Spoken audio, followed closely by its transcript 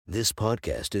This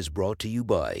podcast is brought to you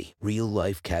by Real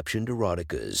Life Captioned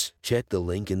Eroticas. Check the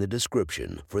link in the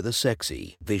description for the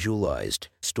sexy, visualized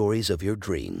stories of your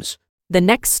dreams. The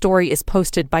next story is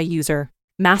posted by user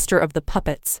Master of the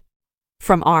Puppets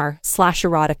from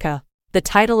r/erotica. The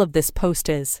title of this post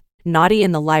is Naughty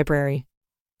in the Library.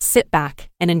 Sit back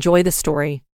and enjoy the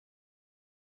story.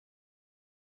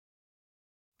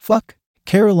 Fuck.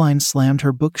 Caroline slammed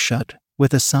her book shut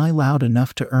with a sigh loud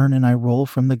enough to earn an eye roll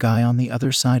from the guy on the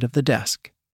other side of the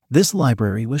desk. This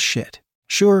library was shit.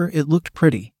 Sure, it looked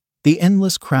pretty. The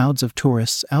endless crowds of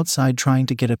tourists outside trying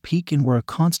to get a peek in were a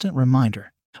constant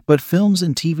reminder. But films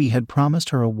and TV had promised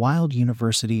her a wild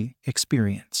university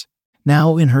experience.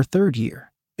 Now, in her third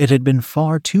year, it had been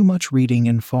far too much reading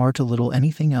and far too little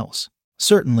anything else.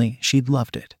 Certainly, she'd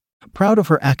loved it. Proud of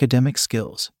her academic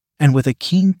skills, and with a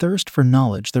keen thirst for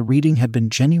knowledge, the reading had been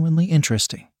genuinely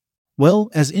interesting.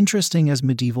 Well, as interesting as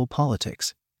medieval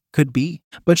politics could be,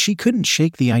 but she couldn't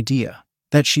shake the idea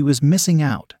that she was missing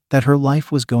out, that her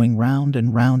life was going round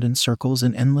and round in circles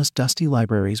in endless dusty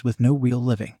libraries with no real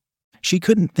living. She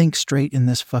couldn't think straight in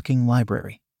this fucking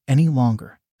library any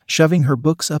longer. Shoving her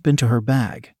books up into her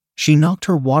bag, she knocked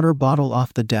her water bottle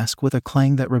off the desk with a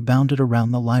clang that rebounded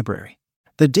around the library.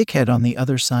 The dickhead on the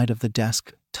other side of the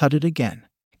desk tutted again.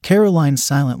 Caroline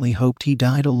silently hoped he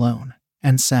died alone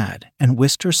and sad, and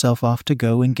whisked herself off to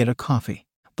go and get a coffee.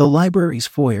 The library's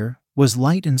foyer was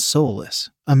light and soulless,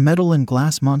 a metal and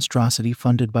glass monstrosity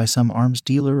funded by some arms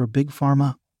dealer or big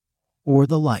pharma, or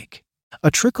the like. A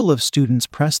trickle of students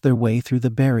pressed their way through the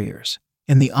barriers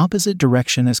in the opposite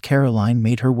direction as Caroline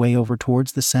made her way over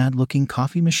towards the sad-looking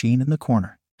coffee machine in the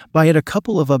corner. By it, a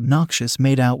couple of obnoxious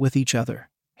made out with each other.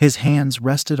 His hands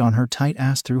rested on her tight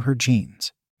ass through her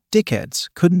jeans. Dickheads,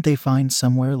 couldn't they find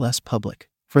somewhere less public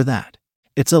for that?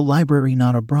 It's a library,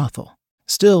 not a brothel.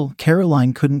 Still,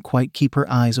 Caroline couldn't quite keep her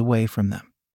eyes away from them.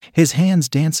 His hands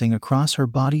dancing across her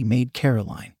body made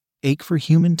Caroline ache for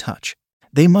human touch.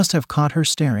 They must have caught her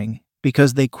staring,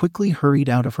 because they quickly hurried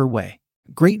out of her way.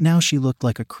 Great, now she looked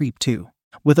like a creep too.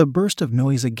 With a burst of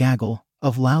noise, a gaggle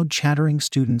of loud chattering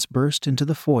students burst into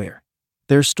the foyer.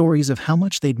 Their stories of how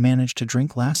much they'd managed to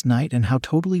drink last night and how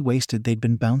totally wasted they'd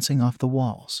been bouncing off the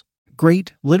walls.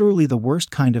 Great, literally the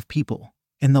worst kind of people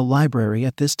in the library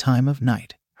at this time of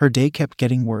night. Her day kept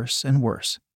getting worse and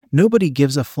worse. Nobody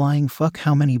gives a flying fuck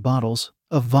how many bottles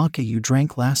of vodka you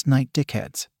drank last night,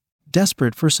 dickheads.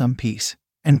 Desperate for some peace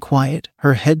and quiet,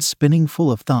 her head spinning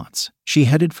full of thoughts, she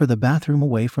headed for the bathroom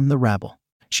away from the rabble.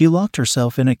 She locked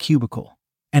herself in a cubicle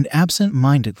and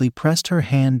absent-mindedly pressed her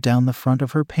hand down the front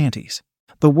of her panties.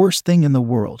 The worst thing in the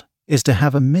world is to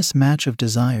have a mismatch of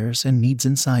desires and needs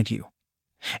inside you.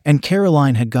 And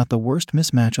Caroline had got the worst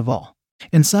mismatch of all.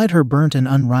 Inside her burnt an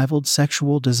unrivaled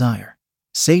sexual desire.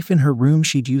 Safe in her room,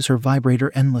 she'd use her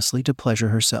vibrator endlessly to pleasure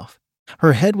herself.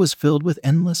 Her head was filled with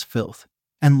endless filth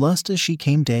and lust as she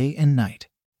came day and night.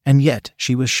 And yet,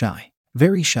 she was shy,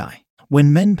 very shy.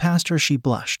 When men passed her, she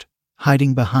blushed,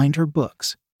 hiding behind her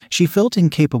books. She felt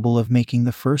incapable of making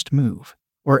the first move,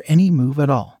 or any move at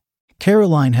all.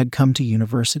 Caroline had come to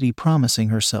university promising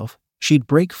herself she'd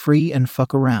break free and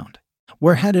fuck around.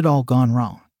 Where had it all gone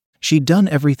wrong? She'd done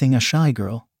everything a shy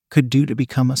girl could do to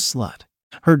become a slut.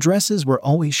 Her dresses were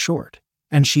always short,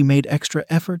 and she made extra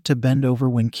effort to bend over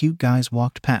when cute guys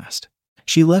walked past.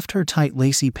 She left her tight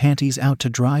lacy panties out to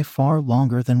dry far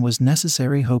longer than was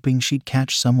necessary, hoping she'd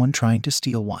catch someone trying to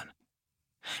steal one.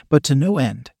 But to no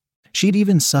end. She'd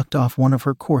even sucked off one of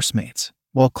her course mates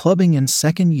while clubbing in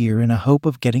second year in a hope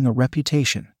of getting a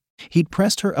reputation. He'd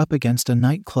pressed her up against a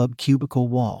nightclub cubicle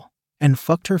wall and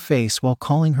fucked her face while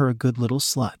calling her a good little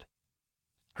slut.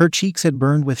 Her cheeks had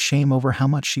burned with shame over how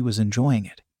much she was enjoying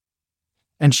it.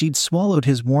 And she'd swallowed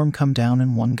his warm come down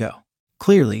in one go.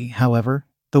 Clearly, however,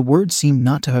 the word seemed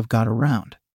not to have got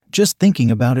around. Just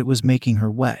thinking about it was making her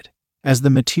wet, as the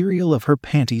material of her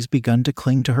panties begun to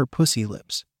cling to her pussy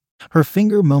lips. Her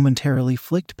finger momentarily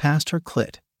flicked past her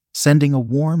clit, sending a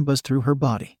warm buzz through her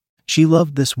body. She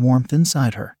loved this warmth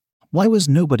inside her. Why was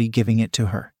nobody giving it to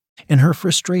her? In her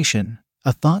frustration,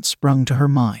 a thought sprung to her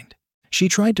mind. She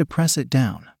tried to press it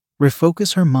down,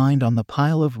 refocus her mind on the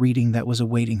pile of reading that was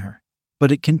awaiting her,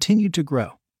 but it continued to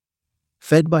grow.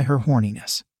 Fed by her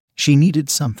horniness, she needed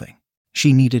something.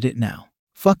 She needed it now.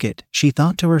 Fuck it, she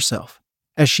thought to herself,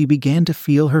 as she began to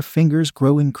feel her fingers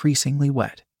grow increasingly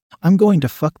wet. I'm going to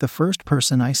fuck the first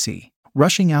person I see.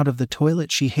 Rushing out of the toilet,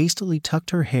 she hastily tucked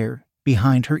her hair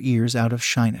behind her ears out of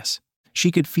shyness. She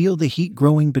could feel the heat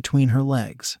growing between her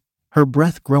legs, her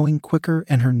breath growing quicker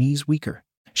and her knees weaker.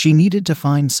 She needed to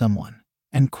find someone,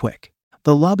 and quick.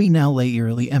 The lobby now lay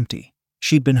eerily empty.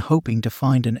 She'd been hoping to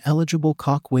find an eligible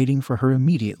cock waiting for her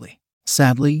immediately.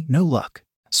 Sadly, no luck.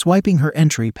 Swiping her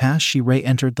entry pass, she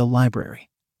re-entered the library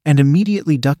and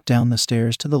immediately ducked down the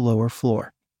stairs to the lower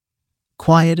floor.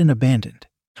 Quiet and abandoned.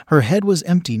 Her head was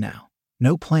empty now.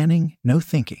 No planning, no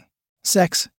thinking.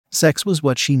 Sex was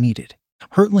what she needed.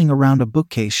 Hurtling around a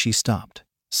bookcase, she stopped,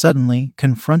 suddenly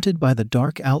confronted by the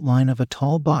dark outline of a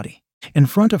tall body. In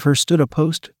front of her stood a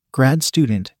post-grad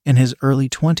student in his early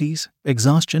 20s,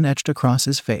 exhaustion etched across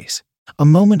his face. A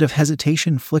moment of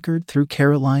hesitation flickered through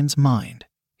Caroline's mind.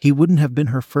 He wouldn't have been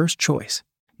her first choice.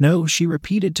 No, she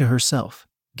repeated to herself.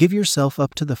 Give yourself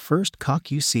up to the first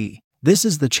cock you see. This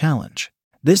is the challenge.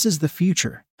 This is the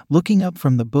future. Looking up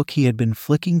from the book he had been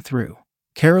flicking through,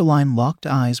 Caroline locked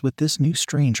eyes with this new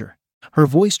stranger. Her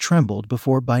voice trembled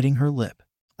before biting her lip.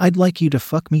 I'd like you to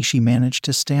fuck me, she managed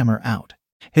to stammer out.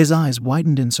 His eyes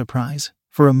widened in surprise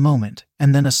for a moment,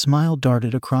 and then a smile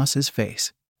darted across his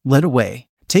face. Led away.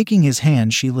 Taking his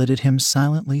hand, she led him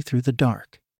silently through the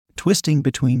dark, twisting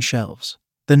between shelves.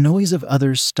 The noise of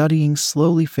others studying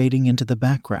slowly fading into the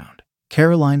background.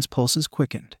 Caroline's pulses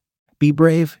quickened. Be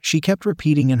brave, she kept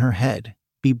repeating in her head.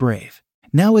 Be brave.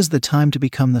 Now is the time to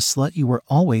become the slut you were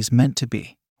always meant to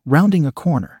be. Rounding a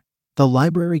corner, the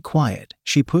library quiet,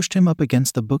 she pushed him up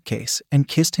against the bookcase and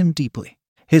kissed him deeply.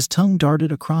 His tongue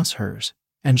darted across hers,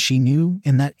 and she knew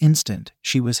in that instant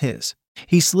she was his.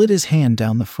 He slid his hand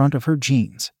down the front of her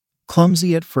jeans,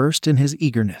 clumsy at first in his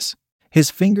eagerness.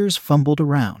 His fingers fumbled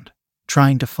around,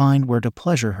 trying to find where to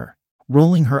pleasure her.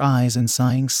 Rolling her eyes and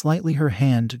sighing slightly, her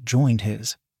hand joined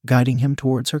his, guiding him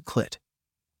towards her clit.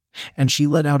 And she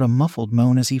let out a muffled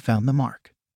moan as he found the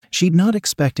mark. She'd not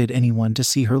expected anyone to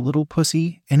see her little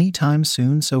pussy any time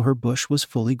soon, so her bush was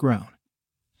fully grown.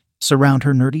 Surround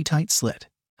her nerdy tight slit.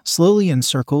 Slowly in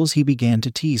circles he began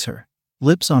to tease her,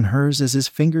 lips on hers as his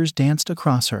fingers danced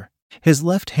across her. His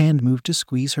left hand moved to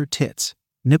squeeze her tits,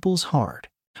 nipples hard.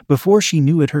 Before she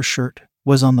knew it, her shirt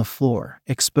was on the floor,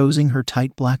 exposing her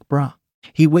tight black bra.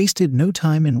 He wasted no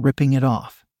time in ripping it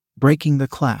off, breaking the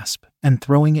clasp, and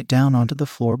throwing it down onto the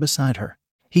floor beside her.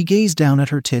 He gazed down at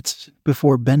her tits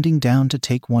before bending down to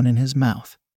take one in his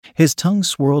mouth. His tongue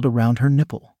swirled around her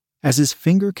nipple as his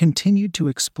finger continued to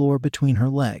explore between her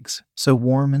legs, so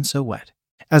warm and so wet.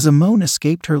 As a moan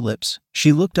escaped her lips,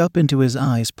 she looked up into his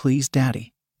eyes. Please,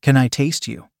 Daddy, can I taste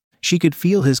you? She could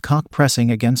feel his cock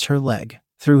pressing against her leg,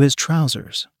 through his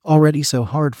trousers, already so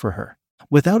hard for her.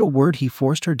 Without a word, he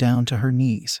forced her down to her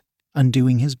knees,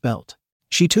 undoing his belt.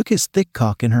 She took his thick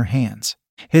cock in her hands.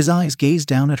 His eyes gazed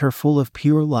down at her full of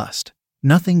pure lust,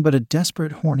 nothing but a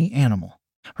desperate, horny animal.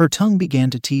 Her tongue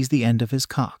began to tease the end of his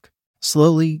cock.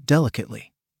 Slowly,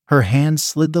 delicately, her hand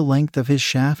slid the length of his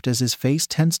shaft as his face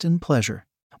tensed in pleasure.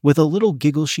 With a little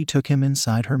giggle, she took him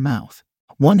inside her mouth.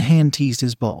 One hand teased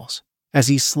his balls. As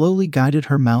he slowly guided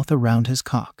her mouth around his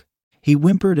cock, he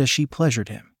whimpered as she pleasured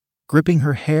him, gripping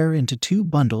her hair into two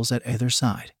bundles at either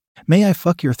side. May I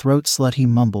fuck your throat, slut, he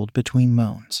mumbled between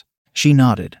moans. She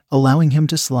nodded, allowing him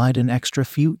to slide an extra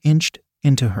few inches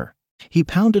into her. He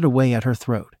pounded away at her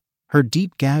throat, her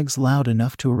deep gags loud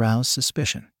enough to arouse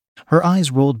suspicion. Her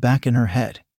eyes rolled back in her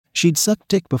head. She'd sucked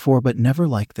dick before, but never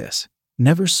like this.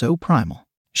 Never so primal.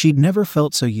 She'd never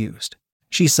felt so used.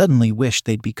 She suddenly wished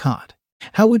they'd be caught.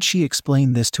 How would she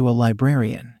explain this to a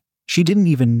librarian? She didn't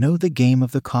even know the game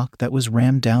of the cock that was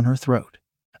rammed down her throat.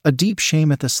 A deep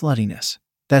shame at the sluttiness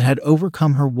that had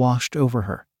overcome her washed over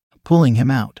her, pulling him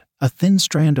out, a thin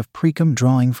strand of precum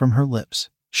drawing from her lips.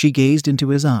 She gazed into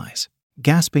his eyes,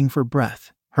 gasping for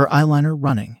breath, her eyeliner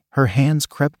running. Her hands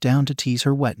crept down to tease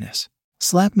her wetness.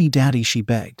 Slap me, Daddy, she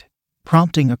begged,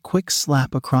 prompting a quick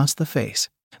slap across the face.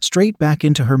 Straight back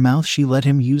into her mouth, she let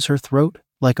him use her throat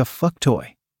like a fuck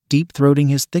toy, deep-throating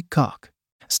his thick cock.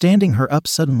 Standing her up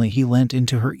suddenly, he leant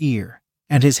into her ear,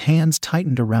 and his hands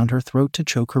tightened around her throat to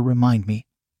choke her. Remind me,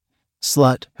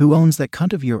 slut, who owns that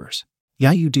cunt of yours?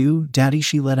 Yeah, you do, Daddy,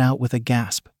 she let out with a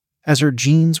gasp, as her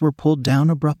jeans were pulled down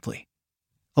abruptly,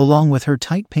 along with her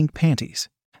tight pink panties.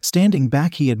 Standing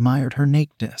back, he admired her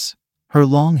nakedness, her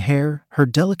long hair, her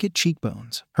delicate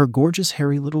cheekbones, her gorgeous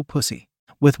hairy little pussy.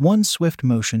 With one swift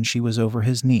motion, she was over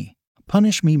his knee.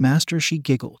 Punish me, master, she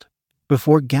giggled,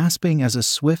 before gasping as a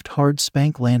swift, hard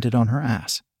spank landed on her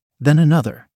ass. Then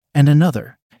another, and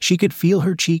another. She could feel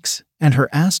her cheeks and her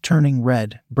ass turning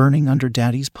red, burning under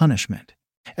Daddy's punishment.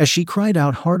 As she cried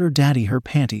out harder, Daddy, her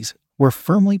panties were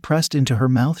firmly pressed into her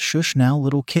mouth. Shush now,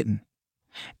 little kitten.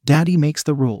 Daddy makes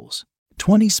the rules.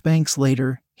 20 spanks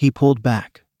later, he pulled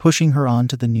back, pushing her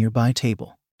onto the nearby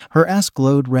table. Her ass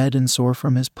glowed red and sore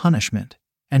from his punishment,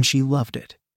 and she loved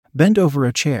it. Bent over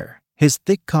a chair, his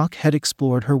thick cock had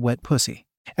explored her wet pussy.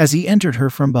 As he entered her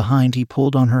from behind, he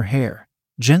pulled on her hair,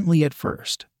 gently at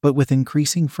first, but with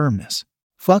increasing firmness.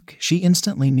 Fuck, she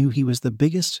instantly knew he was the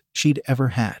biggest she'd ever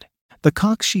had. The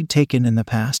cocks she'd taken in the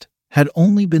past had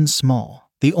only been small.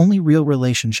 The only real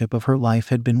relationship of her life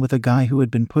had been with a guy who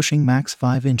had been pushing max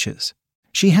 5 inches.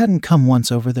 She hadn't come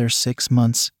once over their 6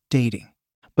 months dating.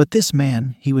 But this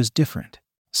man, he was different.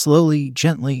 Slowly,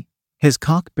 gently, his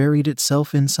cock buried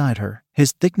itself inside her,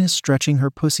 his thickness stretching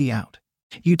her pussy out.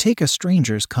 You take a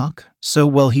stranger's cock? So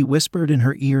well, he whispered in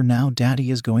her ear, now daddy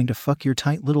is going to fuck your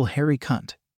tight little hairy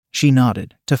cunt. She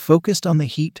nodded, too focused on the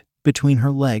heat between her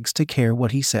legs to care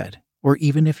what he said, or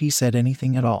even if he said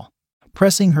anything at all.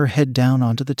 Pressing her head down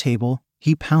onto the table,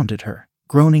 he pounded her,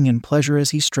 groaning in pleasure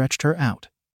as he stretched her out.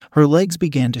 Her legs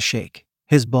began to shake,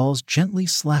 his balls gently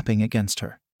slapping against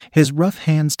her. His rough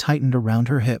hands tightened around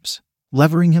her hips,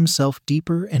 levering himself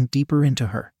deeper and deeper into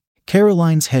her.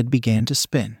 Caroline's head began to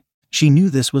spin. She knew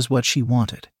this was what she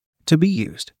wanted, to be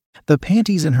used. The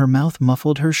panties in her mouth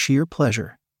muffled her sheer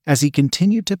pleasure as he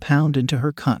continued to pound into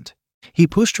her cunt. He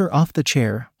pushed her off the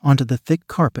chair onto the thick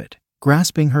carpet,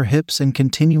 grasping her hips and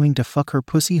continuing to fuck her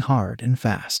pussy hard and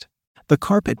fast. The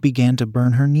carpet began to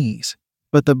burn her knees,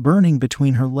 but the burning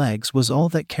between her legs was all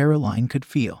that Caroline could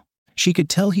feel. She could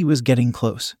tell he was getting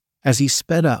close as he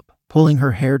sped up, pulling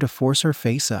her hair to force her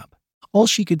face up. All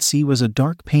she could see was a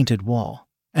dark painted wall,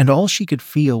 and all she could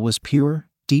feel was pure,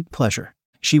 deep pleasure.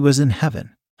 She was in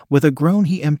heaven. With a groan,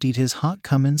 he emptied his hot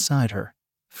cum inside her,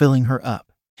 filling her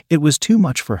up. It was too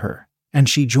much for her, and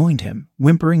she joined him,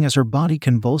 whimpering as her body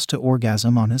convulsed to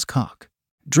orgasm on his cock.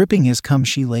 Dripping his cum,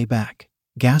 she lay back,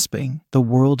 gasping, the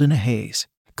world in a haze.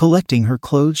 Collecting her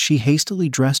clothes, she hastily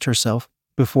dressed herself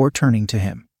before turning to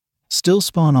him. Still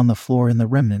spawn on the floor in the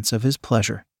remnants of his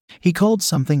pleasure. He called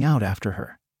something out after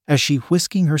her, as she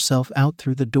whisking herself out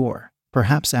through the door,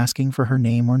 perhaps asking for her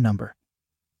name or number.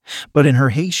 But in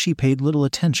her haste she paid little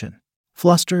attention.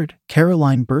 Flustered,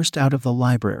 Caroline burst out of the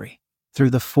library, through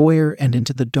the foyer and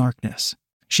into the darkness.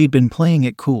 She'd been playing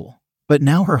it cool, but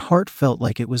now her heart felt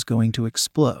like it was going to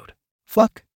explode.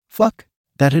 Fuck,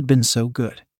 that had been so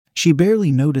good. She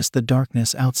barely noticed the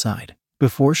darkness outside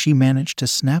before she managed to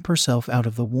snap herself out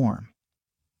of the warm,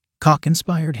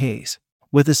 cock-inspired haze.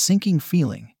 With a sinking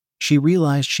feeling, she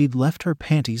realized she'd left her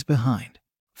panties behind.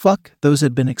 Fuck, those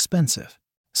had been expensive.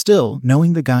 Still,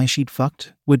 knowing the guy she'd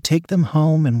fucked would take them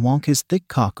home and wonk his thick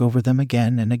cock over them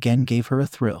again and again gave her a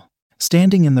thrill.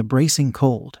 Standing in the bracing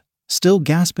cold, still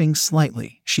gasping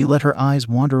slightly, she let her eyes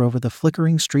wander over the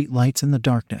flickering street lights in the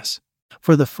darkness.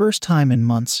 For the first time in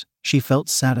months, she felt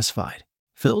satisfied,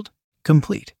 filled,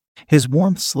 complete. His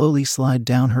warmth slowly slid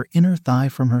down her inner thigh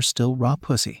from her still raw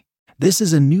pussy. This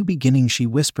is a new beginning, she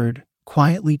whispered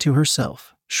quietly to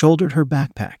herself, shouldered her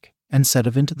backpack, and set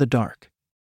off into the dark.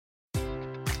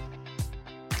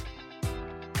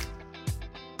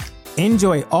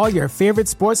 Enjoy all your favorite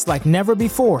sports like never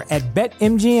before at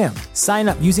BetMGM. Sign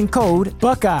up using code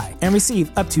Buckeye and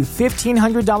receive up to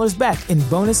 $1,500 back in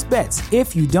bonus bets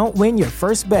if you don't win your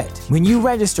first bet. When you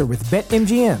register with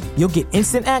BetMGM, you'll get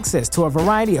instant access to a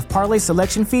variety of parlay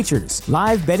selection features,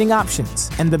 live betting options,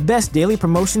 and the best daily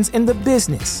promotions in the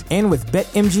business. And with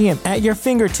BetMGM at your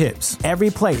fingertips,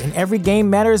 every play and every game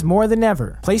matters more than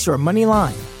ever. Place your money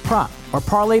line, prop, or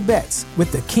parlay bets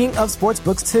with the king of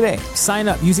sportsbooks today. Sign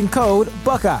up using code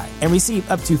Buckeye and receive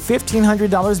up to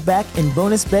 $1,500 back in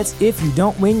bonus bets if you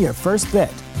don't win your first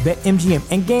bet. BetMGM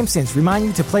and GameSense remind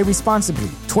you to play responsibly.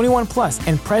 21 plus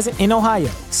and present in Ohio,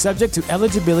 subject to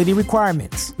eligibility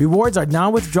requirements. Rewards are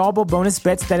non-withdrawable bonus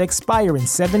bets that expire in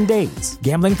 7 days.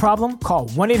 Gambling problem? Call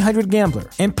 1-800-GAMBLER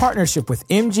in partnership with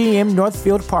MGM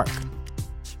Northfield Park.